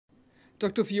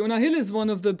Dr. Fiona Hill is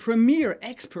one of the premier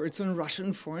experts on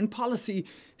Russian foreign policy.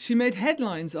 She made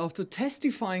headlines after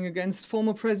testifying against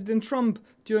former President Trump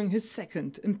during his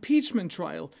second impeachment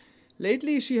trial.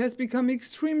 Lately, she has become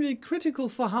extremely critical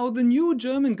for how the new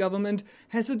German government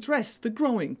has addressed the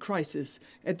growing crisis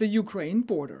at the Ukraine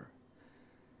border.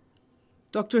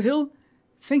 Dr. Hill,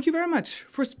 thank you very much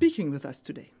for speaking with us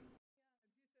today.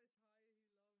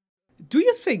 Do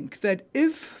you think that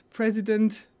if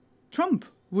President Trump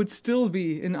would still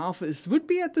be in office, would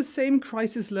be at the same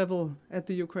crisis level at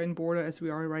the Ukraine border as we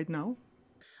are right now?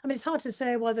 I mean, it's hard to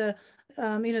say whether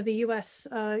the U.S.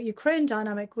 Ukraine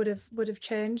dynamic would have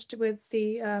changed with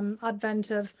the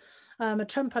advent of a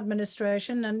Trump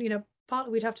administration, and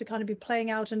partly we'd have to kind of be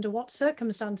playing out under what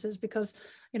circumstances, because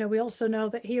we also know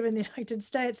that here in the United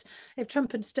States, if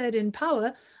Trump had stayed in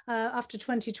power after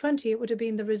 2020, it would have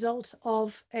been the result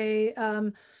of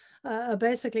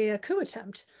basically a coup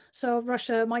attempt. So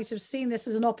Russia might have seen this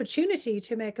as an opportunity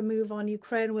to make a move on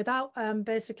Ukraine without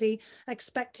basically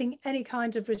expecting any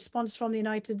kind of response from the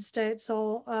United States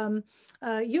or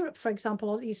Europe, for example,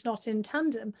 or at least not in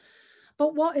tandem.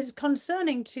 But what is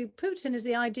concerning to Putin is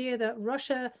the idea that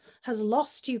Russia has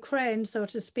lost Ukraine, so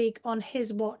to speak, on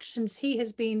his watch since he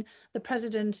has been the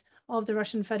president of the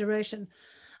Russian Federation.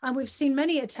 And we've seen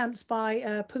many attempts by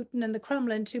Putin and the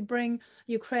Kremlin to bring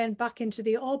Ukraine back into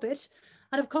the orbit.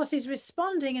 And of course, he's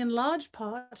responding in large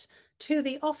part to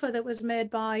the offer that was made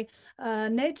by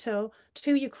NATO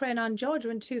to Ukraine and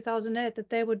Georgia in 2008 that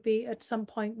they would be at some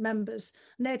point members.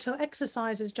 Joint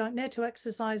NATO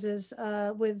exercises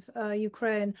with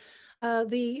Ukraine.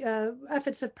 The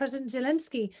efforts of President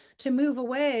Zelensky to move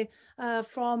away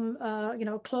from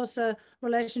a closer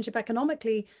relationship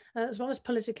economically as well as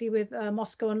politically with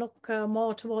Moscow and look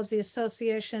more towards the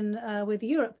association with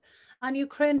Europe, and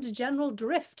Ukraine's general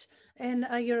drift in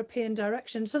a European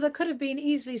direction. So there could have been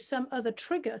easily some other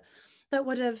trigger that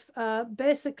would have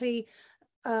basically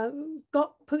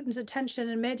got Putin's attention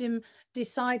and made him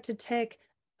decide to take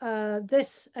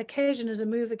this occasion as a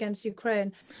move against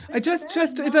Ukraine. I just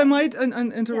if I might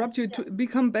interrupt you, to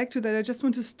come back to that, I just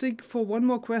want to stick for one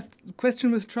more question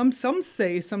with Trump. Some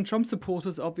Trump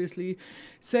supporters obviously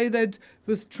say that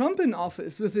with Trump in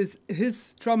office, with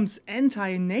Trump's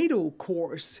anti-NATO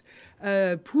course,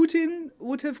 Putin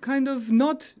would have kind of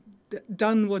not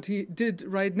done what he did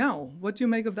right now. What do you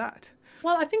make of that?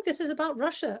 Well, I think this is about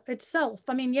Russia itself.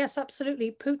 I mean, yes,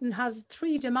 absolutely. Putin has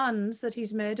 3 demands that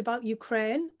he's made about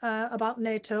Ukraine, about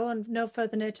NATO and no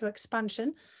further NATO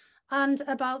expansion, and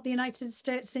about the United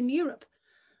States in Europe.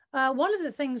 One of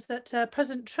the things that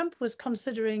President Trump was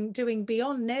considering doing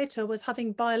beyond NATO was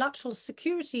having bilateral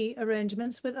security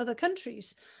arrangements with other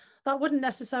countries. That wouldn't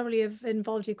necessarily have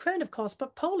involved Ukraine, of course,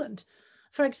 but Poland.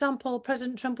 For example,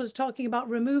 President Trump was talking about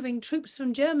removing troops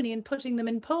from Germany and putting them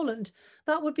in Poland.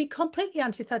 That would be completely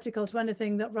antithetical to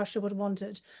anything that Russia would have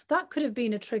wanted. That could have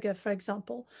been a trigger, for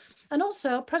example. And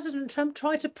also, President Trump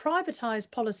tried to privatize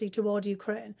policy toward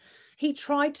Ukraine. He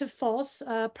tried to force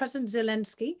President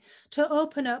Zelensky to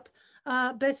open up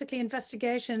basically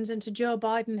investigations into Joe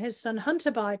Biden, his son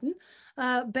Hunter Biden,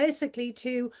 basically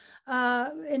to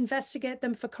investigate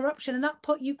them for corruption. And that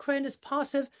put Ukraine as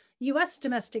part of US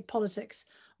domestic politics.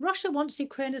 Russia wants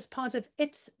Ukraine as part of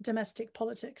its domestic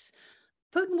politics.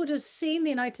 Putin would have seen the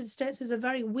United States as a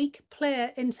very weak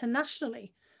player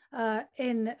internationally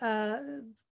in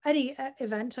any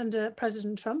event under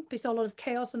President Trump. He saw a lot of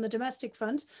chaos on the domestic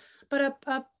front, but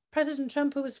a President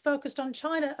Trump who was focused on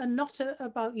China and not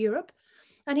about Europe.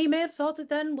 And he may have thought that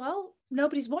then, well,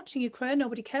 nobody's watching Ukraine,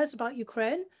 nobody cares about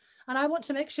Ukraine, and I want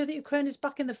to make sure that Ukraine is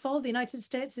back in the fold. The United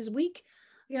States is weak.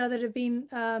 There have been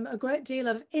a great deal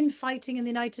of infighting in the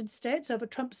United States over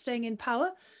Trump staying in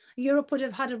power. Europe would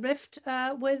have had a rift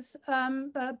with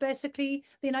basically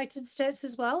the United States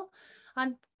as well.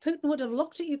 And Putin would have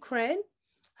looked at Ukraine.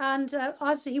 And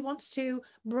as he wants to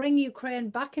bring Ukraine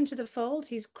back into the fold,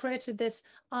 he's created this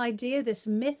idea, this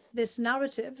myth, this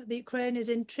narrative that Ukraine is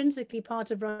intrinsically part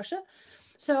of Russia.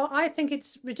 So I think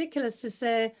it's ridiculous to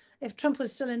say if Trump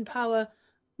was still in power,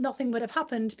 nothing would have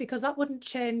happened, because that wouldn't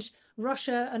change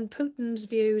Russia and Putin's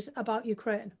views about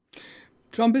Ukraine.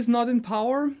 Trump is not in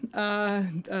power.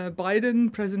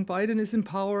 President Biden is in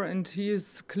power, and he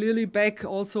is clearly back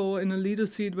also in a leader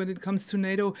seat when it comes to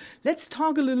NATO. Let's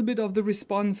talk a little bit of the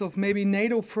response of maybe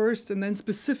NATO first, and then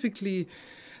specifically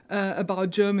about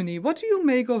Germany. What do you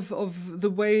make of the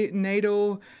way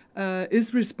NATO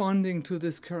is responding to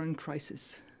this current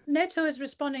crisis? NATO is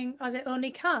responding as it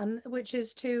only can, which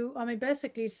is to,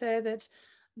 basically say that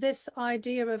this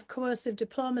idea of coercive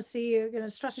diplomacy, a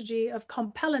strategy of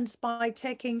compellence by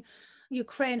taking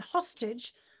Ukraine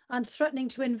hostage and threatening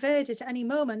to invade it at any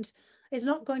moment, is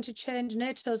not going to change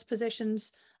NATO's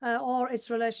positions or its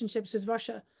relationships with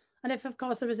Russia. And if, of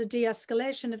course, there is a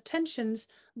de-escalation of tensions,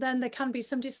 then there can be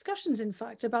some discussions, in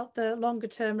fact, about the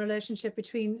longer-term relationship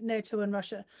between NATO and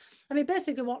Russia. I mean,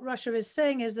 basically what Russia is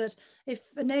saying is that if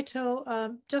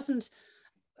NATO doesn't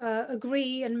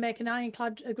agree and make an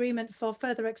ironclad agreement for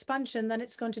further expansion, then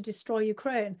it's going to destroy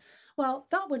Ukraine. Well,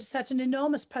 that would set an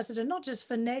enormous precedent, not just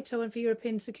for NATO and for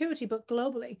European security, but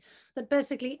globally, that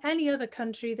basically any other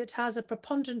country that has a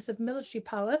preponderance of military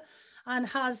power and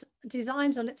has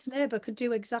designs on its neighbor could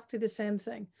do exactly the same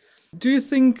thing. Do you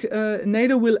think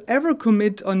NATO will ever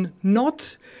commit on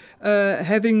not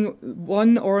having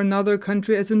one or another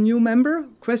country as a new member?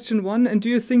 Question one. And do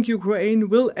you think Ukraine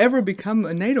will ever become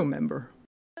a NATO member?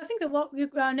 I think that what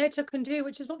NATO can do,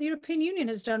 which is what the European Union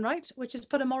has done, right, which is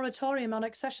put a moratorium on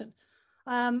accession.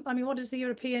 I mean, what has the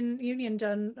European Union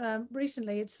done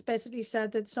recently? It's basically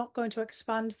said that it's not going to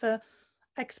expand for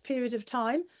X period of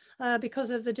time because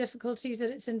of the difficulties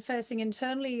that it's facing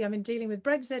internally. I mean, dealing with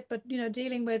Brexit, but, you know,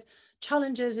 dealing with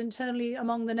challenges internally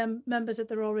among the members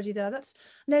that are already there. That's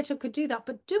NATO could do that,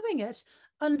 but doing it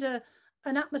under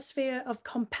an atmosphere of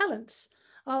compellence,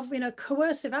 of, you know,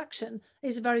 coercive action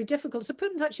is very difficult. So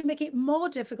Putin's actually making it more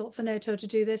difficult for NATO to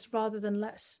do this rather than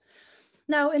less.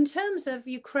 Now, in terms of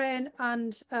Ukraine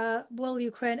and will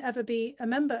Ukraine ever be a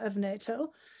member of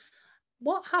NATO,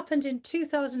 what happened in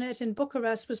 2008 in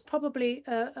Bucharest was probably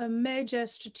a major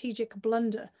strategic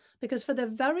blunder, because for the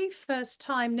very first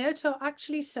time, NATO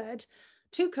actually said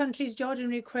two countries, Georgia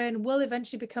and Ukraine, will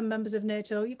eventually become members of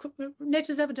NATO.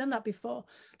 NATO's never done that before.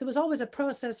 There was always a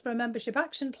process for a membership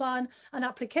action plan, an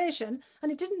application,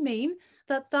 and it didn't mean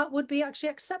that that would be actually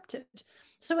accepted.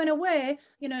 So in a way,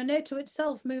 you know, NATO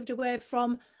itself moved away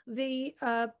from the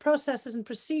processes and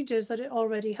procedures that it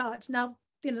already had. Now,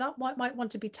 you know, that might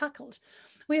want to be tackled.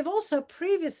 We have also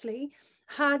previously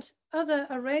had other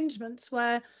arrangements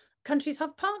where countries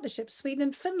have partnerships. Sweden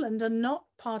and Finland are not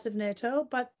part of NATO,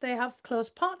 but they have close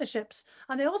partnerships,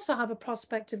 and they also have a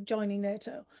prospect of joining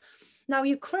NATO. Now,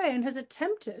 Ukraine has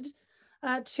attempted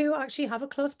to actually have a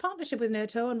close partnership with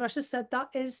NATO, and Russia said that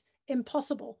is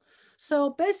impossible.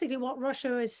 So basically what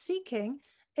Russia is seeking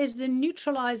is the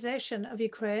neutralization of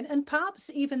Ukraine, and perhaps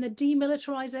even the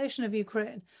demilitarization of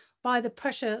Ukraine by the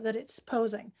pressure that it's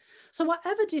posing. So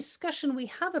whatever discussion we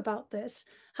have about this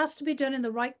has to be done in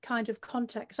the right kind of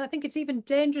context. I think it's even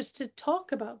dangerous to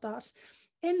talk about that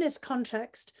in this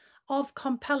context of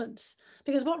compellence,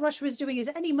 because what Russia is doing is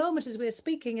any moment as we're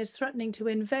speaking is threatening to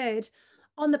invade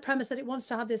on the premise that it wants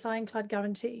to have this ironclad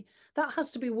guarantee. That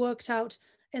has to be worked out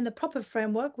in the proper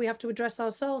framework. We have to address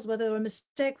ourselves whether a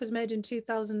mistake was made in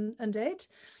 2008.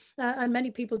 And many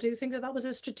people do think that that was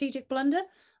a strategic blunder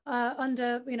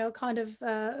under, you know, kind of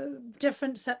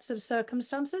different sets of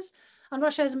circumstances. And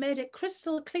Russia has made it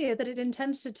crystal clear that it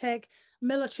intends to take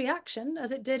military action,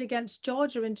 as it did against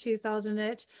Georgia in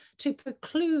 2008, to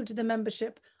preclude the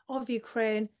membership of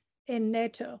Ukraine in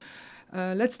NATO.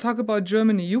 Let's talk about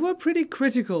Germany. You were pretty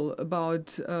critical about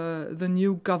the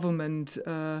new government,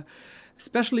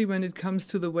 especially when it comes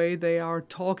to the way they are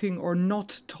talking or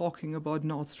not talking about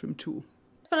Nord Stream 2.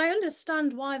 But I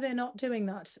understand why they're not doing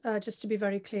that, just to be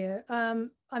very clear.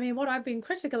 I mean, what I've been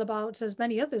critical about, as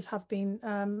many others have been,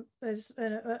 is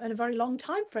in a very long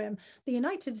time frame. The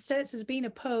United States has been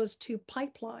opposed to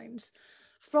pipelines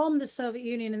from the Soviet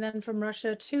Union and then from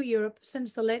Russia to Europe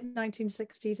since the late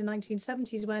 1960s and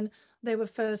 1970s, when they were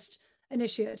first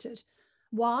initiated.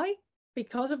 Why?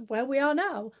 Because of where we are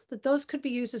now, that those could be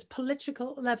used as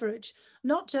political leverage,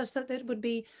 not just that it would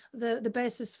be the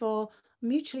basis for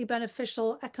mutually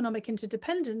beneficial economic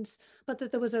interdependence, but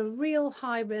that there was a real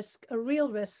high risk, a real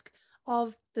risk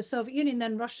of the Soviet Union,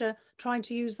 then Russia, trying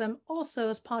to use them also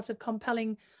as part of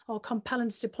compelling or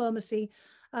compellence diplomacy.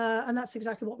 And that's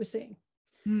exactly what we're seeing.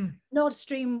 Nord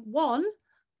Stream 1,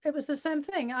 it was the same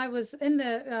thing. I was in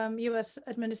the US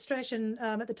administration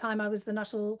at the time. I was the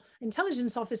National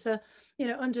Intelligence Officer, you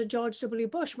know, under George W.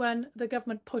 Bush, when the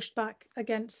government pushed back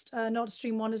against Nord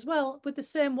Stream 1 as well, with the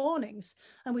same warnings.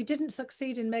 And we didn't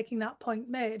succeed in making that point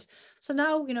made. So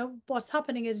now, you know, what's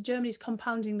happening is Germany's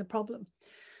compounding the problem.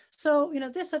 So, you know,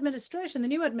 this administration, the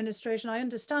new administration, I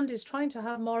understand, is trying to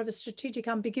have more of a strategic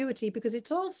ambiguity, because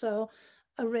it's also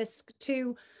a risk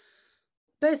to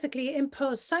basically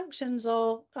impose sanctions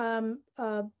or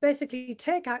basically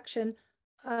take action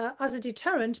as a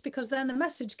deterrent, because then the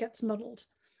message gets muddled.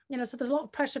 You know, so there's a lot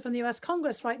of pressure from the US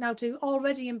Congress right now to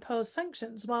already impose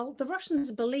sanctions. Well, the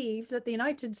Russians believe that the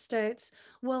United States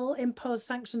will impose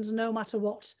sanctions no matter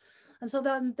what. And so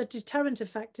then the deterrent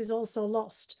effect is also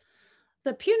lost.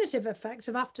 the punitive effect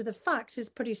of after the fact is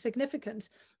pretty significant.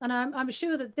 And I'm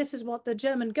sure that this is what the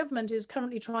German government is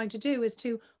currently trying to do, is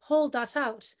to hold that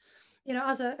out,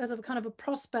 as a kind of a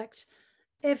prospect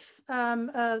if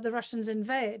the Russians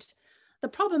invade. The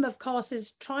problem, of course,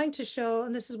 is trying to show,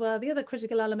 and this is where the other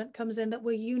critical element comes in, that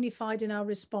we're unified in our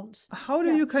response. How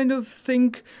do you kind of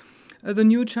think the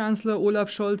new Chancellor Olaf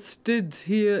Scholz did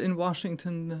here in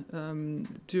Washington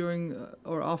during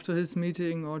or after his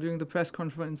meeting or during the press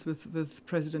conference with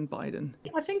President Biden?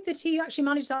 I think that he actually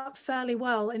managed that fairly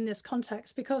well in this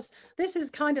context, because this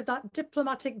is kind of that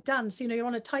diplomatic dance. You're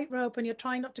on a tightrope and you're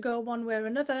trying not to go one way or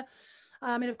another.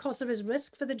 And of course, there is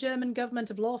risk for the German government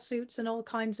of lawsuits and all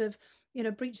kinds of,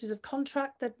 breaches of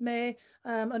contract that may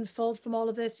unfold from all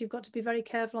of this. You've got to be very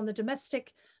careful on the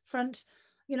domestic front.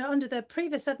 Under the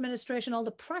previous administration, all the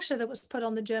pressure that was put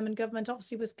on the German government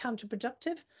obviously was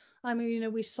counterproductive. I mean,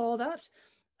 we saw that.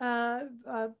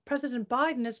 President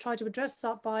Biden has tried to address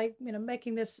that by,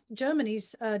 making this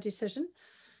Germany's decision.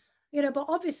 But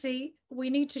obviously we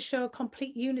need to show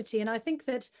complete unity. And I think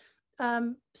that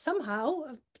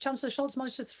somehow Chancellor Scholz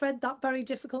managed to thread that very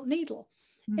difficult needle.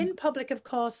 In public, of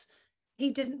course, he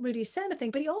didn't really say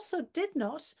anything, but he also did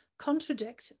not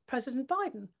contradict President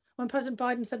Biden. When President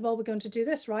Biden said, well, we're going to do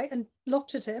this, right, and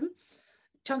looked at him,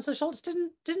 Chancellor Scholz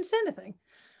didn't say anything.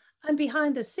 And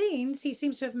behind the scenes, he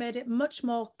seems to have made it much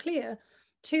more clear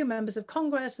to members of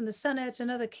Congress and the Senate and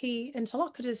other key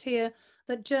interlocutors here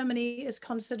that Germany is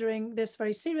considering this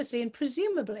very seriously. And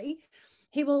presumably,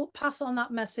 he will pass on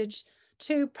that message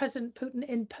to President Putin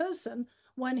in person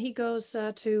when he goes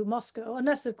to Moscow,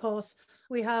 unless, of course,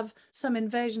 we have some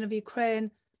invasion of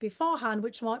Ukraine beforehand,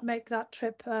 which might make that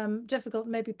trip difficult,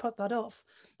 maybe put that off.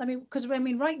 Because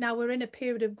right now we're in a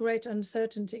period of great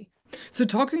uncertainty. So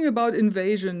talking about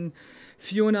invasion,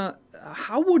 Fiona,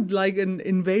 how would an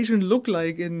invasion look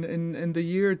like in the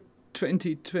year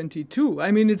 2022?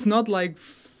 I mean, it's not like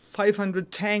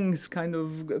 500 tanks kind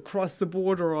of across the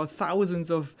border or thousands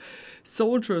of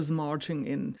soldiers marching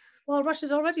in. Well,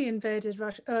 Russia's already invaded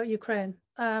Ukraine.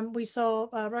 We saw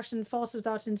Russian forces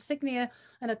without insignia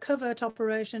and a covert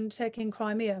operation taking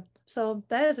Crimea. So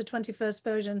there's a 21st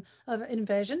version of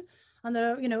invasion. And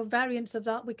there are, variants of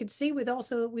that we could see we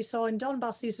saw in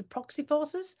Donbass the use of proxy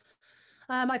forces.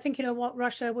 I think, what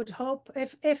Russia would hope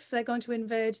if they're going to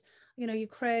invade,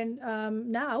 Ukraine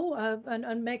now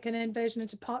and make an invasion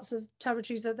into parts of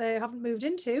territories that they haven't moved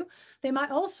into, they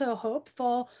might also hope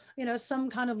for, some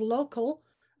kind of local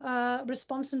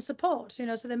response and support,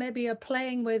 so there may be a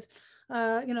playing with,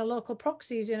 local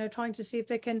proxies, trying to see if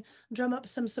they can drum up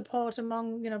some support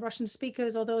among, Russian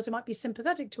speakers or those who might be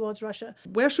sympathetic towards Russia.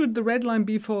 Where should the red line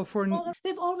be for? Well,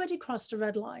 they've already crossed a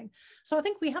red line. So I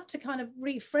think we have to kind of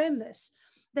reframe this.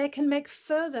 They can make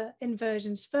further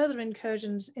inversions, further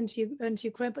incursions into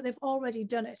Ukraine, but they've already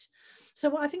done it.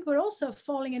 So I think we're also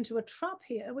falling into a trap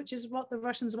here, which is what the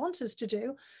Russians want us to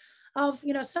do, of,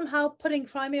 somehow putting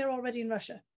Crimea already in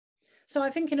Russia. So I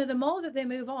think, the more that they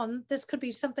move on, this could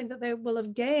be something that they will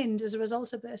have gained as a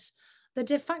result of this. The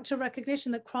de facto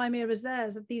recognition that Crimea is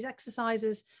theirs, that these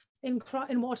exercises in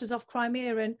waters off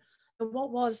Crimea and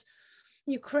what was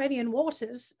Ukrainian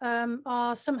waters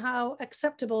are somehow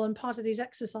acceptable and part of these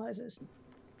exercises.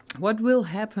 What will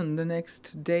happen the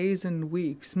next days and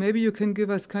weeks? Maybe you can give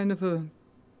us kind of a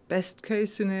best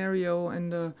case scenario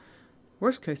and a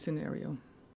worst case scenario.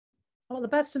 Well, the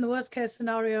best and the worst case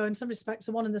scenario in some respects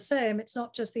are one and the same. It's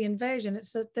not just the invasion.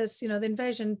 It's that this, the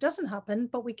invasion doesn't happen,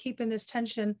 but we keep in this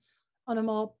tension on a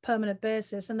more permanent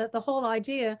basis. And that the whole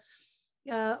idea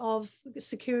of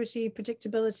security,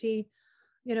 predictability,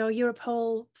 Europe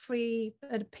whole, free,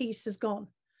 and peace is gone.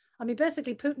 I mean,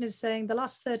 basically, Putin is saying the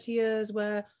last 30 years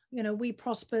where, we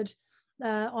prospered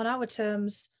on our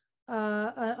terms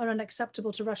are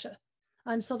unacceptable to Russia.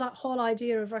 And so that whole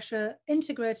idea of Russia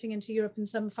integrating into Europe in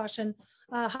some fashion,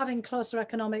 having closer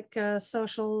economic,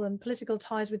 social and political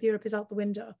ties with Europe is out the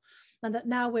window. And that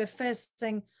now we're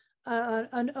facing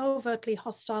an overtly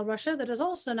hostile Russia that has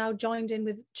also now joined in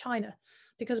with China.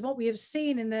 Because what we have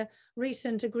seen in the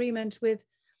recent agreement with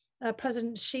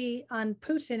President Xi and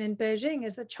Putin in Beijing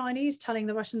is that Chinese telling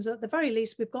the Russians, at the very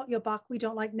least, we've got your back. We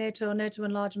don't like NATO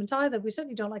enlargement either. We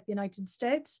certainly don't like the United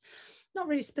States. Not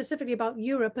really specifically about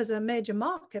Europe as a major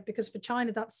market, because for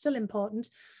China, that's still important.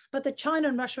 But that China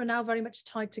and Russia are now very much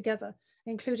tied together,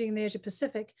 including in the Asia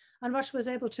Pacific. And Russia was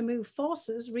able to move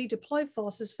forces, redeploy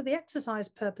forces for the exercise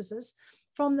purposes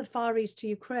from the Far East to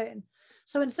Ukraine.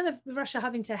 So instead of Russia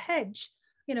having to hedge,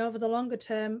 over the longer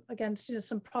term against,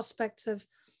 some prospects of,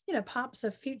 perhaps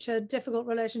a future difficult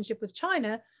relationship with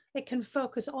China, it can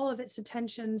focus all of its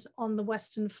attentions on the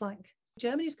Western flank.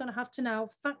 Germany's going to have to now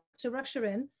factor Russia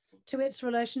in to its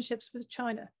relationships with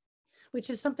China, which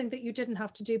is something that you didn't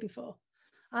have to do before.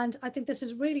 And I think this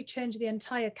has really changed the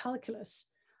entire calculus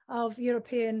of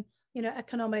European,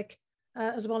 economic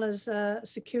as well as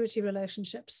security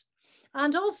relationships.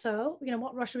 And also,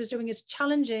 what Russia is doing is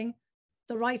challenging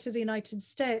the right of the United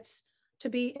States to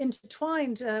be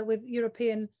intertwined with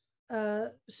European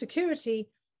security,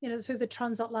 through the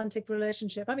transatlantic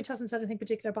relationship. I mean, it hasn't said anything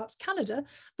particular about Canada,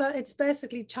 but it's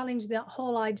basically challenged that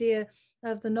whole idea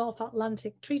of the North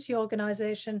Atlantic Treaty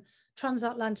Organization,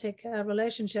 transatlantic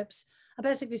relationships, and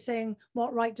basically saying,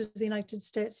 what right does the United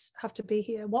States have to be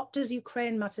here? What does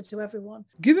Ukraine matter to everyone?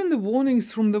 Given the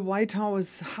warnings from the White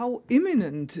House, how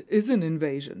imminent is an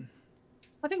invasion?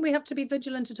 I think we have to be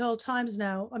vigilant at all times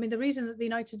now. I mean, the reason that the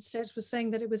United States was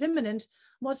saying that it was imminent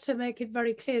was to make it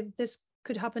very clear that this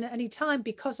could happen at any time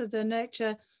because of the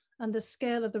nature and the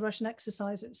scale of the Russian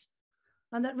exercises.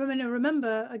 And that,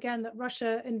 remember again, that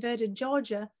Russia invaded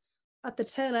Georgia at the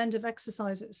tail end of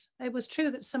exercises. It was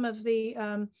true that some of the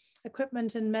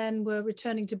equipment and men were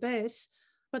returning to base,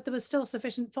 but there was still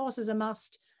sufficient forces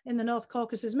amassed in the North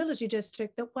Caucasus military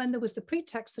district that when there was the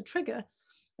pretext, the trigger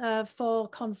for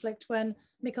conflict, when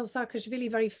Mikhail Saakashvili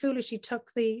very foolishly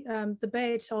took the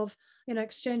bait of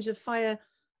exchange of fire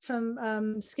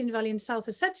from Skin Valley in South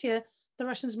Ossetia, the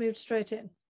Russians moved straight in,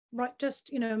 right,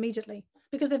 just immediately,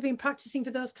 because they've been practicing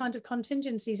for those kind of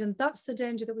contingencies. And that's the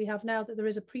danger that we have now, that there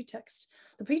is a pretext.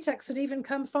 The pretext would even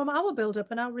come from our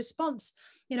buildup and our response,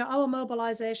 our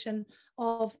mobilization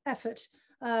of effort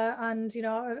and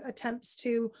our attempts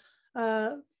to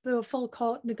do a full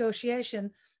court negotiation.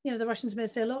 The Russians may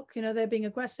say, look, they're being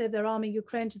aggressive, they're arming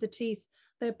Ukraine to the teeth,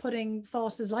 they're putting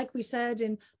forces, like we said,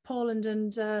 in Poland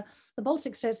and the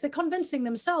Baltic states. They're convincing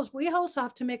themselves. We also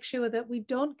have to make sure that we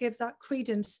don't give that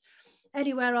credence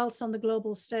anywhere else on the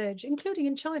global stage, including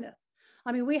in China.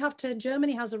 I mean,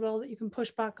 Germany has a role that you can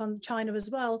push back on China as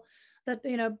well, that,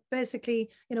 basically,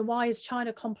 why is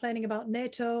China complaining about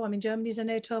NATO? I mean, Germany's a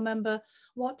NATO member.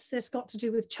 What's this got to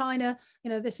do with China?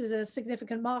 This is a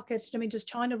significant market. I mean, does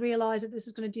China realize that this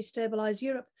is going to destabilize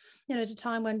Europe, at a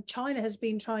time when China has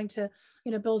been trying to,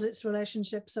 build its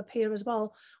relationships up here as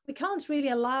well? We can't really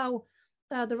allow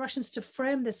the Russians to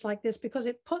frame this like this, because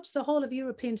it puts the whole of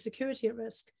European security at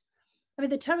risk. I mean,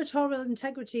 the territorial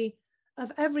integrity of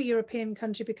every European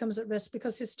country becomes at risk,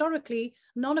 because historically,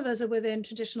 none of us are within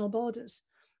traditional borders.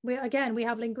 We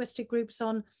have linguistic groups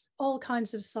on all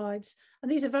kinds of sides,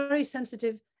 and these are very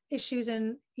sensitive issues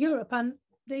in Europe, and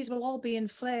these will all be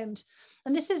inflamed.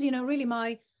 And this is, really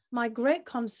my great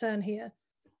concern here,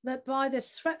 that by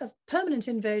this threat of permanent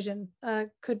invasion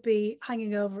could be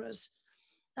hanging over us.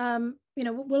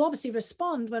 We'll obviously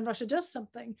respond when Russia does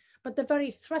something, but the very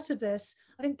threat of this,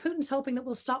 I think Putin's hoping that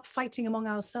we'll stop fighting among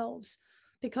ourselves,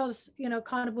 because,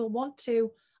 we'll want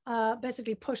to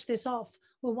basically push this off.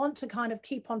 We'll want to kind of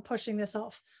keep on pushing this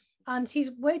off. And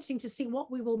he's waiting to see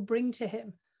what we will bring to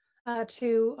him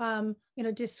to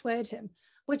dissuade him,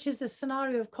 which is the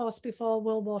scenario, of course, before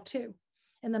World War II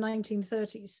in the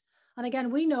 1930s. And again,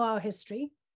 we know our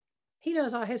history. He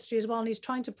knows our history as well, and he's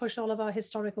trying to push all of our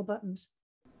historical buttons.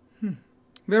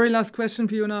 Very last question,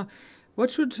 Fiona. What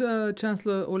should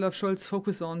Chancellor Olaf Scholz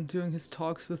focus on during his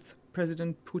talks with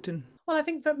President Putin? Well, I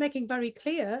think that making very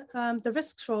clear the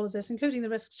risks for all of this, including the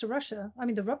risks to Russia. I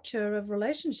mean, the rupture of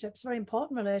relationships, very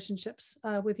important relationships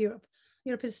with Europe.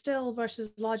 Europe is still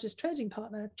Russia's largest trading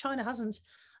partner. China hasn't,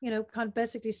 kind of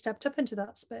basically stepped up into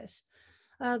that space.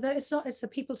 It's the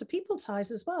people-to-people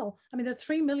ties as well. I mean, there are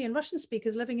 3 million Russian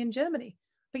speakers living in Germany,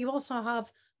 but you also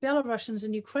have Belarusians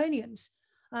and Ukrainians.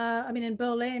 In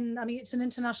Berlin, it's an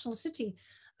international city.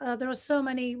 There are so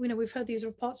many, we've heard these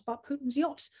reports about Putin's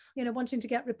yacht, wanting to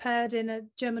get repaired in a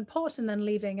German port and then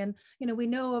leaving. And, we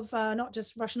know of not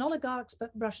just Russian oligarchs,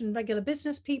 but Russian regular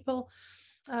business people,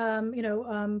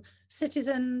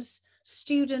 citizens,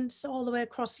 students all the way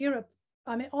across Europe.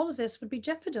 I mean, all of this would be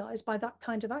jeopardized by that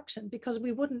kind of action, because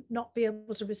we wouldn't not be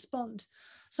able to respond.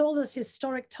 So all those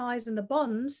historic ties and the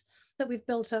bonds that we've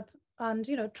built up, and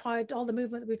tried all the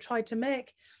movement that we've tried to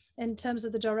make in terms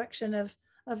of the direction of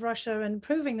Russia and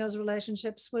improving those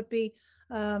relationships would be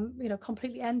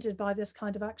completely ended by this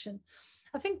kind of action.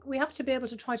 I think we have to be able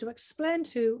to try to explain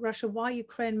to Russia why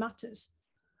Ukraine matters,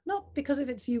 not because of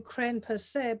its Ukraine per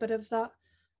se, but of that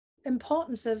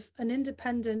importance of an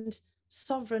independent,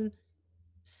 sovereign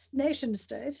nation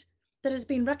state that has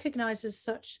been recognized as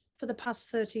such for the past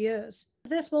 30 years.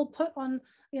 This will put on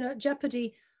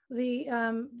jeopardy the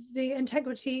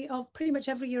integrity of pretty much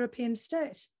every European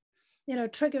state,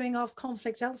 triggering off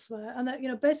conflict elsewhere. And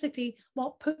that, basically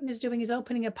what Putin is doing is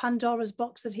opening a Pandora's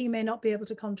box that he may not be able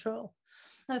to control.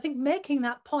 And I think making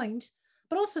that point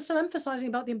but also still emphasizing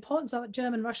about the importance of that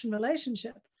German-Russian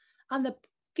relationship, and the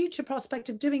future prospect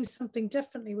of doing something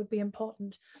differently would be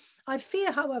important. I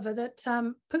fear, however, that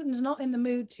Putin's not in the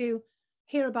mood to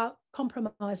hear about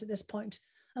compromise at this point,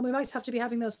 and we might have to be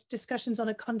having those discussions on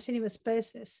a continuous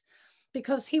basis,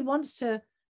 because he wants to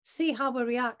see how we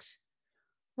react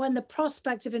when the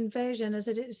prospect of invasion is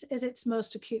its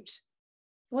most acute,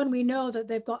 when we know that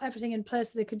they've got everything in place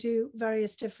that they could do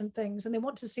various different things, and they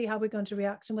want to see how we're going to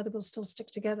react and whether we'll still stick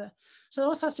together. So there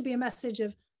also has to be a message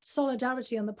of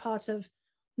solidarity on the part of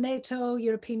NATO,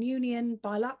 European Union,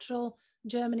 bilateral,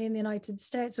 Germany and the United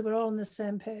States, so we're all on the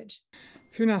same page.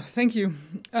 Fiona, thank you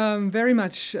very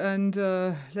much, and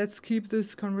let's keep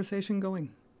this conversation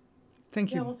going.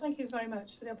 Thank you. Yeah, well, thank you very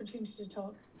much for the opportunity to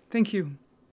talk. Thank you.